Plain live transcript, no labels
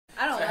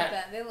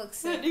It looks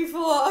sick. You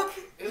fuck.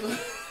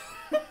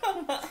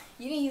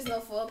 You didn't use no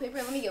foil paper?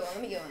 Let me get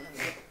one.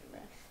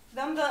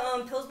 Them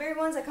the Pillsbury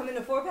ones that come in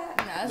a 4-pack?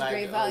 Nah, that's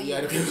great value.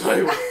 Yeah,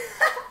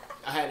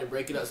 I had to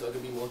break it up so it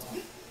could be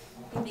multiple.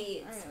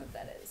 Indeed. I don't know what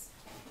that is.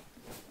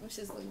 Which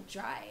just look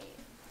dry.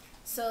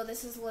 So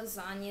this is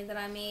lasagna that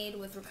I made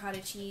with ricotta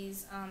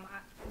cheese.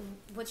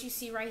 What you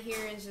see right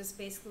here is just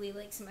basically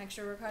like some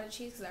extra ricotta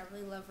cheese because I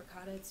really love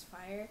ricotta. It's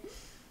fire.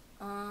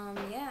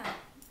 Yeah.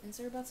 And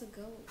so we're about to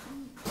go.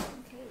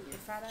 Okay, your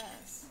fat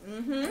ass.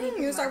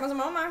 You was talking about some,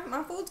 oh,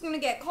 my food's gonna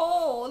get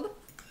cold.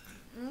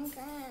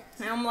 Okay.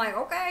 And I'm like,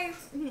 okay.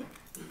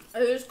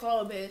 It is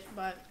cold, bitch,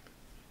 but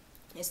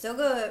It's still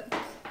good.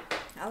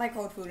 I like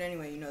cold food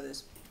anyway, you know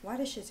this. Why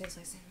does shit taste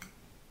like salmon?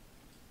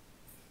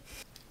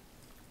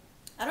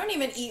 I don't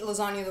even eat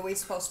lasagna the way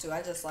it's supposed to.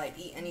 I just like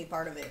eat any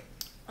part of it.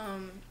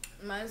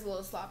 mine's a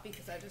little sloppy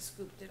because I just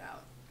scooped it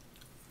out.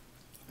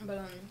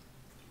 But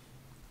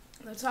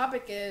the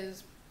topic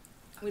is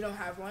we don't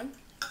have one.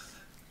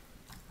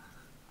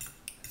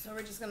 So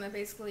we're just gonna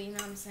basically, you know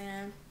what I'm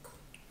saying,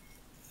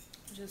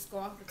 just go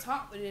off the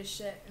top with this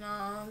shit.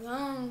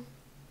 No.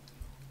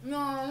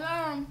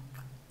 I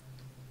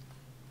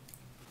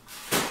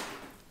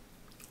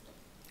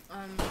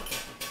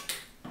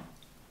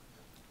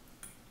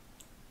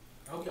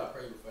hope y'all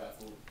prayed for that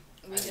food.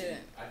 We didn't.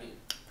 I didn't.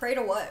 Pray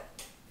to what?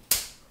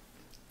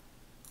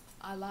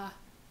 Allah.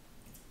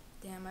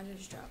 Damn, I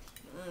just dropped.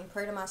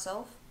 Pray to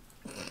myself.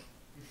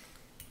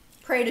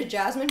 Pray to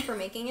Jasmine for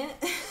making it.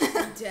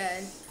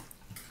 Dead.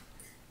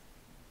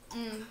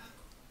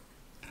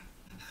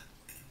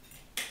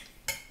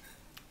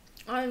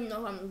 I don't even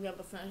know how I'm gonna be able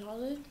to finish all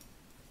this.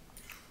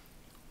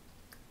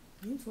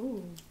 Me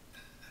too.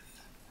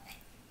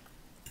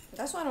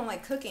 That's why I don't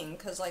like cooking,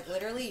 because, like,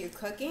 literally you're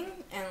cooking,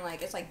 and,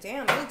 like, it's like,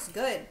 damn, it looks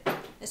good.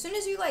 As soon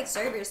as you, like,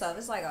 serve yourself,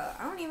 it's like,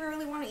 I don't even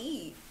really want to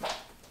eat.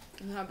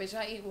 No, bitch,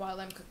 I eat while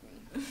I'm cooking.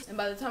 And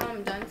by the time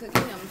I'm done cooking,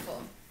 I'm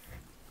full.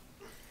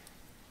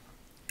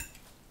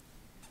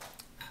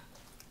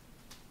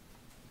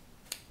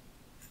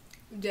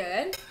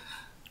 Dead?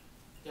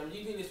 Yeah, do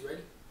you think it's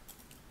ready?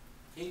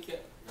 Can you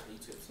get? No, you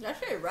tips. That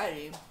shit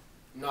ready.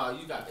 No,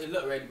 you got it.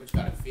 Look ready, but you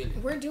gotta feel it.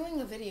 We're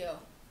doing a video.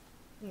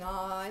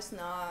 No, it's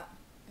not.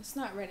 It's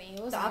not ready. It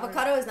The wasn't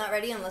avocado is not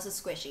ready unless it's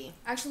squishy.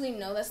 Actually,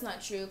 no, that's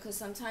not true. Because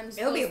sometimes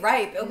It'll be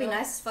ripe. It'll be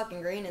nice as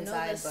fucking green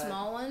inside. No, the but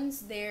small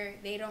ones,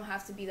 they don't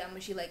have to be that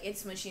mushy. Like,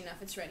 it's mushy enough.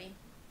 It's ready.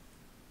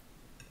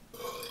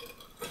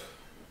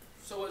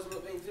 So what's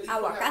mukbang?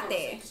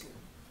 Aguacate.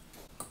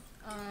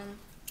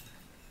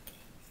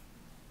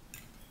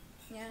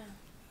 Yeah.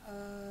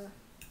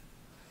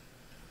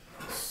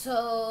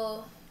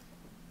 So,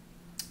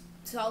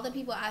 to all the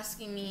people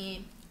asking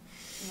me,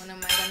 when am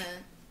I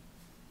gonna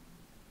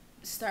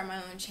start my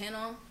own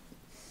channel?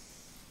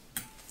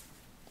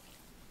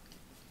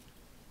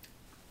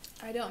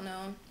 I don't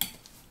know.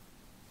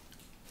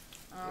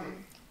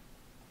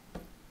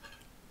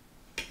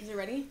 Is it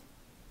ready?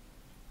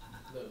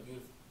 Look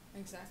beautiful.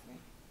 Exactly.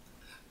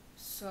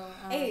 So,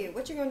 hey,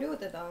 what you gonna do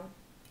with it though?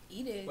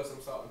 eat it. Put some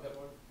salt and pepper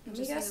on it. Let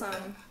me get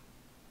some.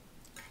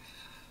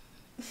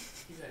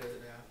 He said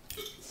it now.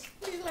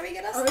 Please let me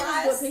get a Or we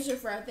just do a slice. picture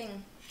for our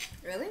thing.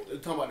 Really? We're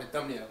talking about the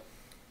thumbnail.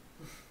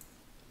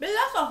 But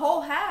that's a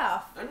whole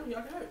half. I know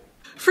y'all got it.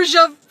 Free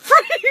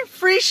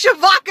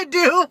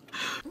Shavakadu.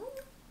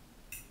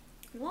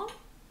 Well,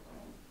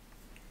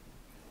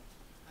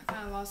 I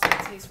kind of lost my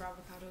taste for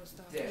avocado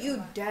stuff. Yeah.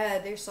 you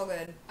dead. They're so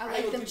good. I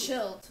like them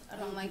chilled. I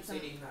don't like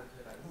them.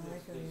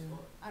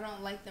 I I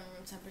don't like them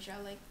room temperature.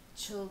 I like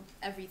chilled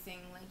everything,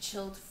 like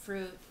chilled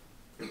fruit,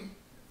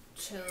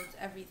 chilled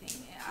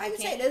everything. I can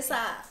can't. say this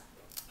side.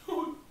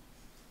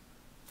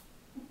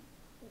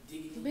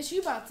 Bitch, you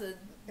about to?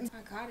 I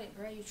got it,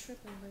 bro. You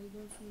tripping, bro. You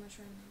doing too much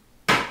right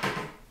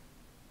now.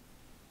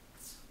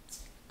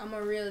 I'm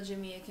a real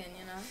Jamaican,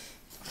 you know.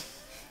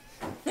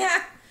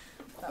 Yeah.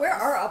 Where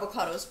are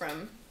avocados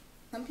from?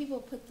 Some people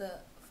put the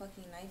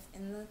fucking knife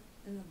in the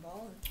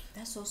ball.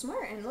 That's so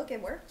smart. And look, it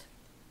worked.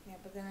 Yeah,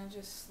 but then I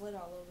just slid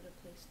all over the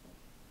place.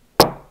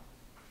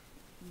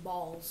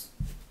 Balls.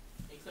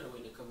 They could have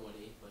waited a couple more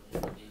days, but they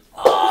did.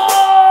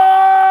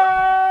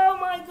 Oh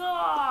my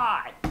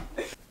god!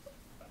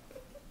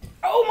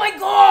 Oh my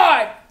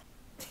god!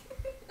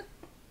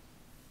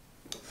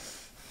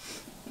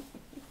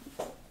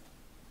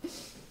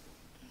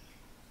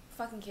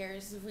 Fucking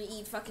cares if we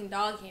eat fucking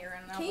dog hair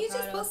and Can avocado. you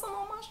just put some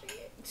on my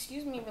shit?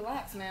 Excuse me,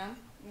 relax, ma'am.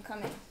 I'm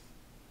coming.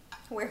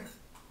 Where?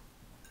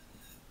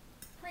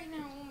 Right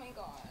now, oh my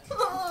god.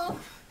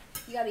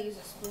 You gotta use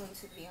a spoon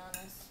to be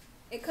honest.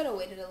 It could have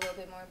waited a little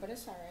bit more, but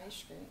it's alright, it's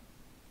straight.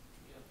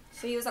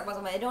 So you was talking about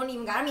something. It don't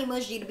even gotta be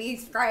mushy to be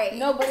straight.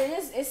 No, but it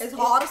is. It's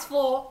hard as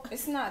fuck.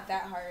 It's not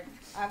that hard.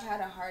 I've had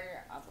a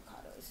harder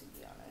avocados to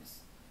be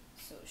honest.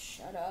 So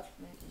shut up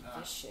and eat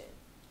this shit.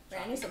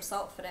 Wait, I need some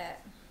salt for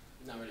that.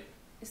 Not ready.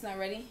 It's not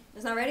ready?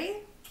 It's not ready?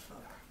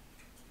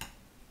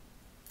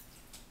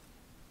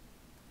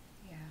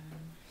 Yeah.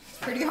 It's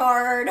pretty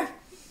hard.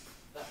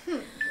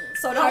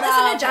 So don't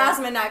listen to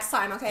Jasmine next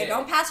time, okay? Yeah.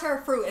 Don't pass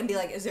her fruit and be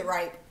like, is it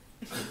ripe?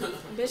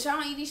 Bitch, I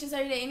don't eat these shits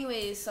every day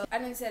anyways, so I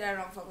didn't say that I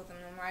don't fuck with them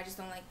no more. I just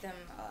don't like them,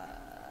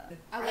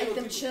 I like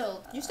them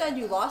chilled. You said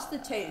you lost the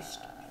taste.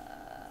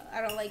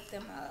 I don't like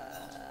them,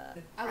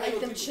 I like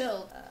them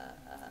chilled.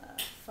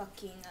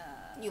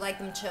 You like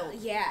them chilled?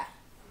 Yeah.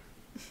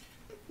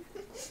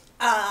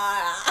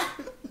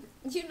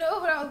 You know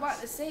what I was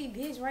about to say,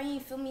 bitch. Why you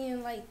ain't feel me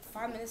in like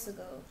 5 minutes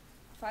ago?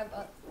 5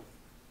 up.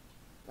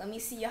 Let me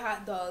see your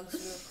hot dogs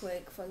real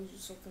quick. Fuck you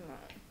talking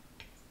about.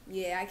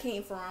 Yeah, I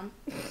came from.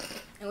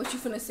 And what you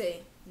finna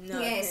say? No.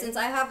 Yeah, since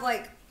I have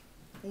like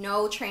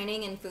no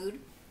training in food,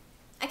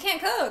 I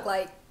can't cook.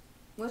 Like,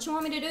 what you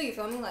want me to do? You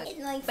feel me? Like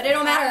but it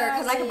don't matter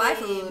because I can buy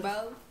food,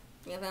 bro.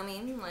 You feel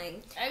me?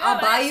 Like,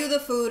 I'll buy you the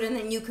food and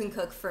then you can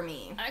cook for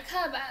me. I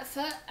could buy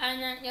food and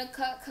then you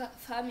cook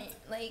for me.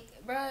 Like,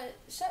 bro,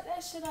 shut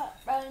that shit up,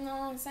 bro. You know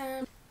what I'm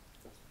saying?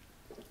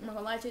 I'm not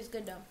gonna lie, it tastes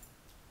good though.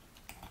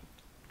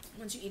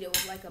 Once you eat it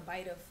with like a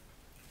bite of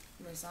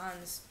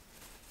lasagnas.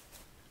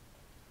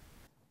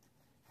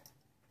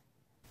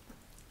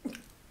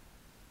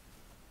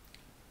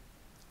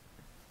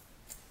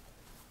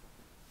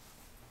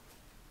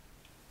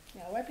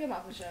 Yeah, wipe your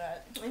mouth and shut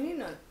up. I need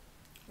none.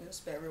 It'll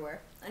spit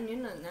everywhere. I need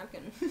a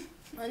napkin.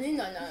 I need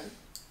none.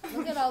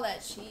 Look at all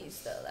that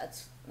cheese though.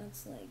 That's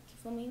like, you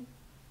feel me?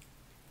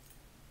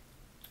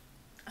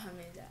 I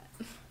made that.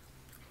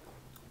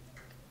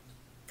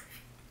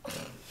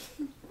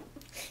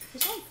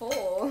 It's so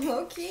full.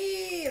 Low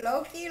key. You're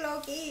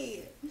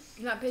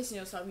not pacing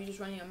yourself. You're just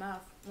running your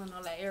mouth. Letting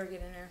all that air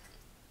get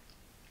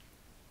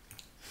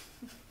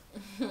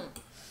in there.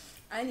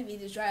 I need to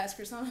eat this dry ass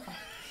croissant.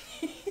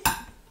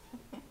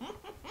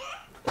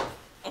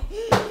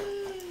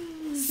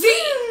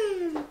 See?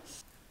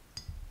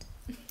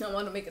 I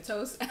want to make a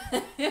toast.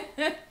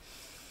 It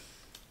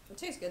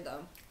tastes good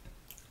though.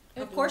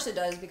 Of course it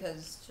does because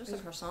it's just a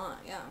croissant,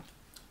 yeah.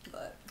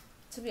 But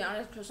to be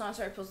honest, croissants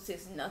are supposed to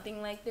taste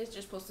nothing like this.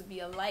 They're supposed to be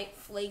a light,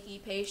 flaky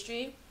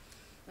pastry.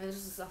 And this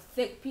is a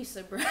thick piece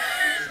of bread.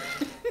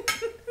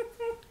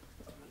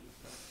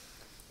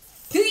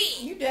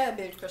 you dead,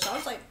 bitch.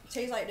 Croissants like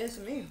taste like this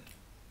to me.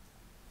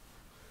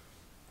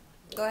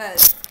 Go ahead.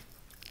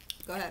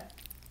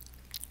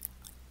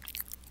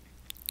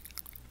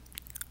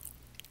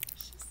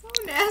 So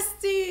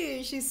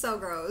nasty. She's so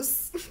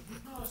gross.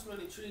 Oh, I smell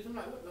the trees. I'm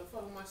like, what the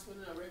fuck am I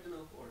smelling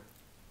oregano for?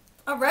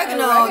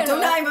 Oregano. Do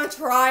not even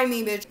try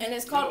me, bitch. And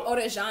it's called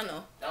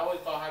oregano. I always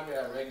thought hybrid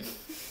oregano.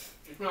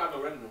 It's not like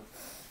oregano.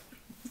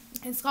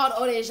 It's called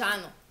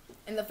oregano.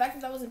 And the fact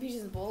that that was in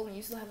Peach's bowl and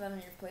you still have that on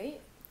your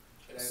plate.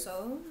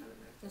 So?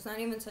 It's not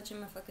even touching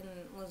my fucking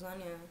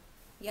lasagna.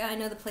 Yeah, I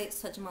know the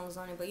plate's touching my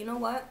lasagna, but you know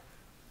what?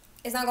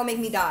 It's not gonna make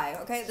me die,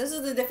 okay? This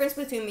is the difference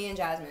between me and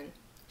Jasmine.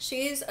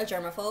 She's a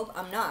germaphobe.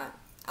 I'm not.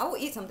 I will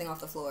eat something off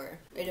the floor.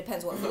 It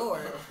depends what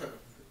floor.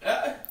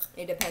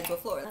 It depends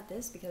what floor. Not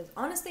this, because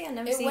honestly, I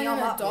never seen y'all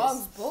mop It went in a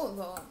dog's this. bowl,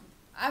 though.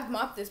 I've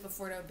mopped this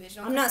before, though, bitch.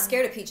 I'm not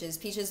scared of Peaches.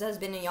 Peaches has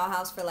been in y'all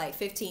house for like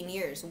 15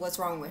 years. What's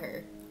wrong with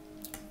her?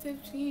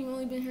 15, you've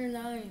only been here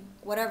 9.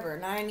 Whatever,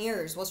 9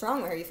 years. What's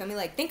wrong with her? You feel me?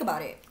 Like, think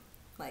about it.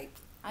 Like,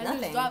 I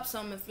nothing. just dropped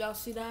some. If y'all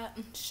see that,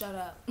 shut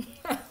up.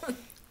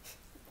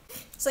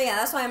 So yeah,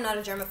 that's why I'm not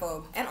a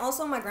germaphobe. And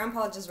also, my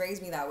grandpa just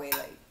raised me that way.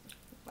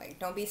 Like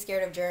don't be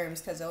scared of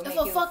germs, because it'll make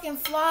you... If a fucking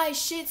fly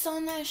shits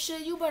on that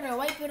shit, you better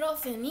wipe it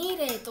off and eat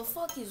it. The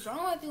fuck is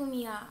wrong with you,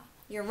 Mia?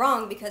 You're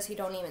wrong, because he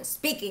don't even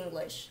speak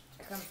English.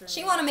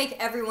 She want to make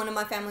every one of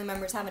my family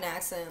members have an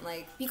accent,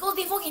 like... Because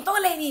they fucking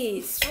talk like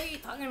this. What are you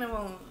talking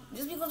about?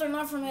 Just because they're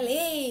not from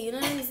LA, you know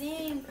what I'm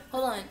saying?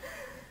 Hold on.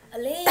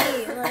 LA,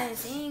 you know what I'm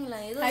saying?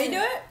 Like, how you do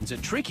it? It's a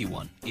tricky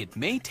one. It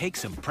may take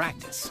some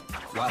practice.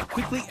 While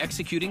quickly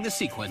executing the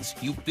sequence,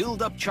 you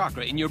build up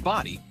chakra in your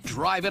body,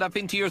 drive it up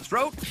into your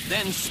throat,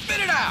 then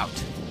spit it out.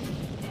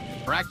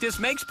 Practice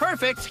makes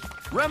perfect.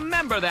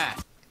 Remember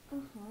that.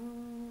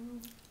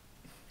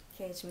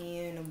 Catch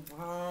me in the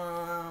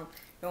bomb.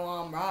 No,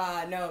 I'm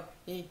right. No,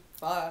 he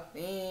fuck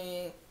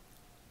me.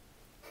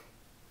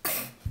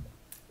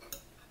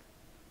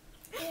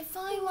 If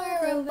I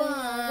were a boy.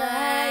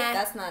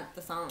 That's not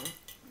the song.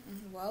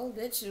 Well,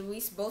 bitch,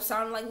 we both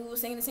sound like we were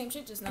singing the same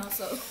shit just now,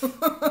 so.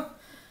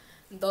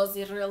 Does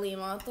it really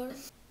matter?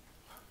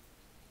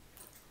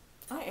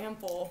 I am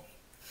full.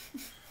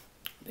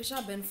 Bitch,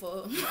 I've been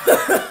full.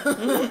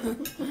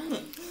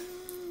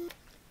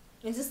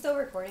 Is it still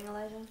recording,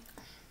 Elijah?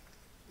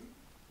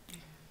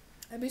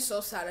 I'd be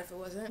so sad if it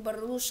wasn't.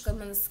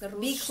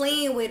 Be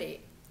clean with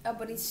it. What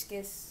the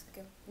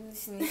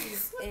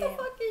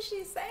fuck is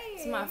she saying?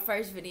 It's my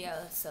first video,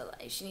 so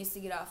like she needs to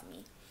get off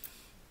me.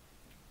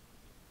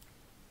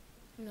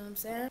 You know what I'm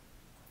saying?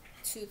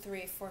 2,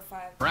 3, 4,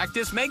 5.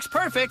 Practice makes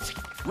perfect.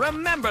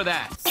 Remember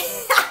that.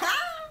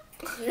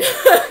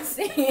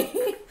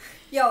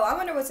 Yo, I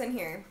wonder what's in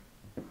here.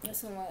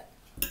 What's in what?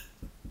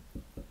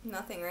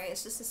 Nothing, right?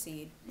 It's just a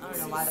seed. I don't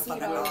know why the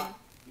fuck I thought.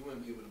 You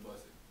wouldn't be able to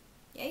bust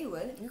it. Yeah, you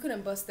would. You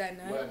couldn't bust that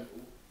nut.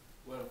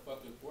 What a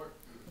fucking fork.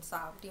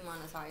 Stop.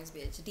 Demonetized,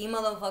 bitch.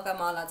 Demotherfucker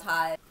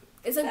monetized.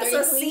 It's a That's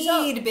a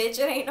seed, bitch.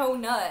 It ain't no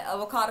nut.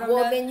 Avocado nut.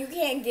 Well, then you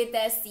can't get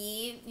that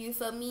seed. You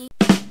feel me?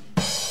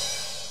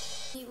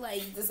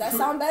 Like, does that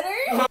sound better?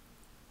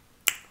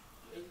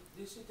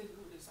 This shit tastes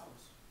good with this sauce.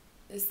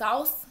 The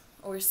sauce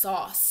or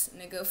sauce,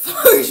 nigga?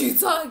 What you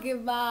talking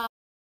about?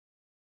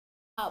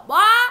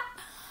 What?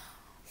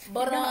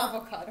 But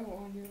avocado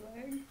on your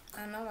leg.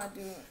 I know I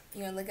do.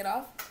 You gonna lick it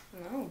off?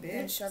 No,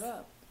 Then bitch. shut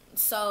up.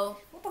 So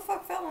What the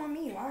fuck fell on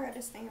me? Why I got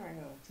this thing right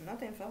here?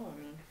 Nothing fell on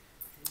me.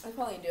 I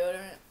probably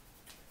deodorant.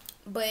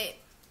 But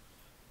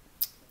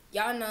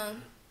y'all know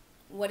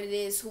what it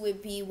is, who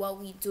it be, what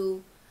we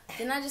do.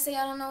 Didn't I just say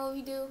I don't know what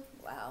we do?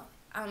 Wow.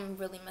 I'm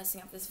really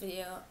messing up this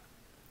video.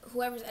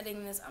 Whoever's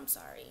editing this, I'm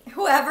sorry.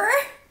 Whoever?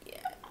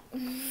 Yeah.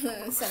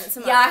 Send it to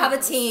my Yeah, I have a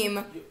peoples.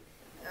 team.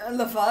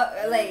 The fuck?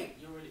 Like,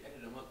 You already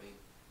edited them up, babe.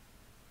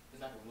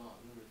 It's like a vlog.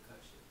 You already cut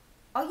shit.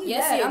 oh, you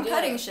Yes, did. you I'm did.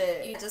 cutting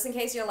shit. You- Just in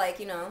case you're like,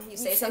 you know, you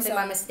say say something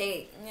by something.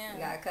 mistake. Yeah. You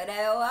gotta cut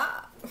it all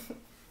out.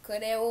 Cadê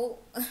Cut it. o?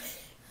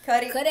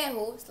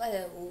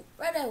 Cadê o?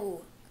 Cadê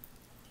o?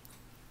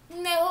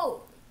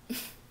 No.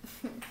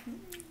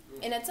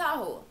 In a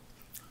Tahoe.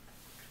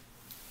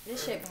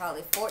 This shit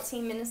probably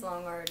 14 minutes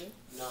long already.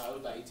 No, it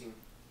was about 18.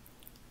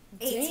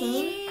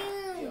 18?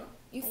 Damn. Yeah.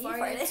 You Are you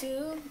farted farted?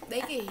 too?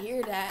 They can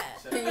hear that.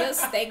 Shut up. Your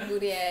steak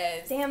booty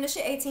ass. Damn, this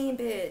shit 18,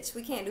 bitch.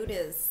 We can't do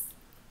this.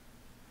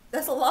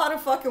 That's a lot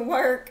of fucking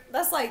work.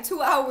 That's like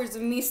 2 hours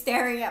of me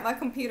staring at my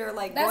computer,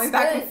 like That's going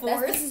back good. and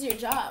forth. This is your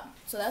job.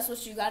 So that's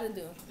what you gotta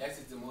do. That's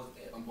just the most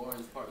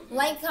boring part.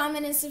 Like,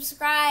 comment, and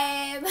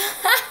subscribe. The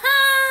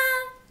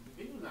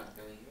video's not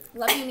done yet.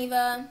 Love you,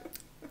 Neva.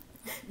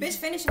 Bitch,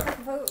 finish your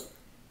fucking food.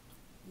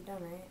 You done,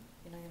 right?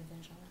 You're not gonna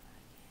finish all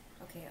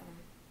that? Okay,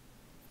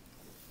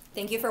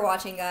 thank you for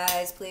watching,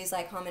 guys. Please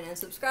like, comment, and Why does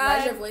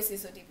subscribe. your voice get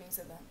so deep when you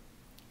said that?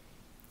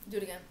 Do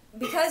it again.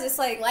 Because it's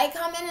like, Like,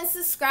 comment, and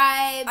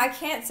subscribe. I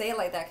can't say it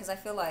like that because I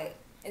feel like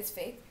It's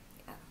fake.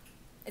 Yeah.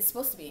 It's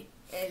supposed to be.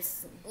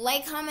 it's...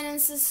 Like, comment,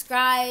 and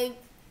subscribe.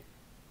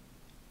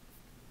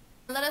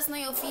 Let us know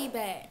your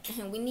feedback.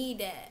 We need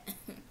that.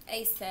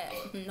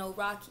 ASAP. No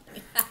Rocky.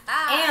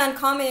 And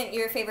comment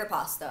your favorite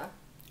pasta.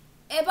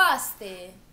 E baste.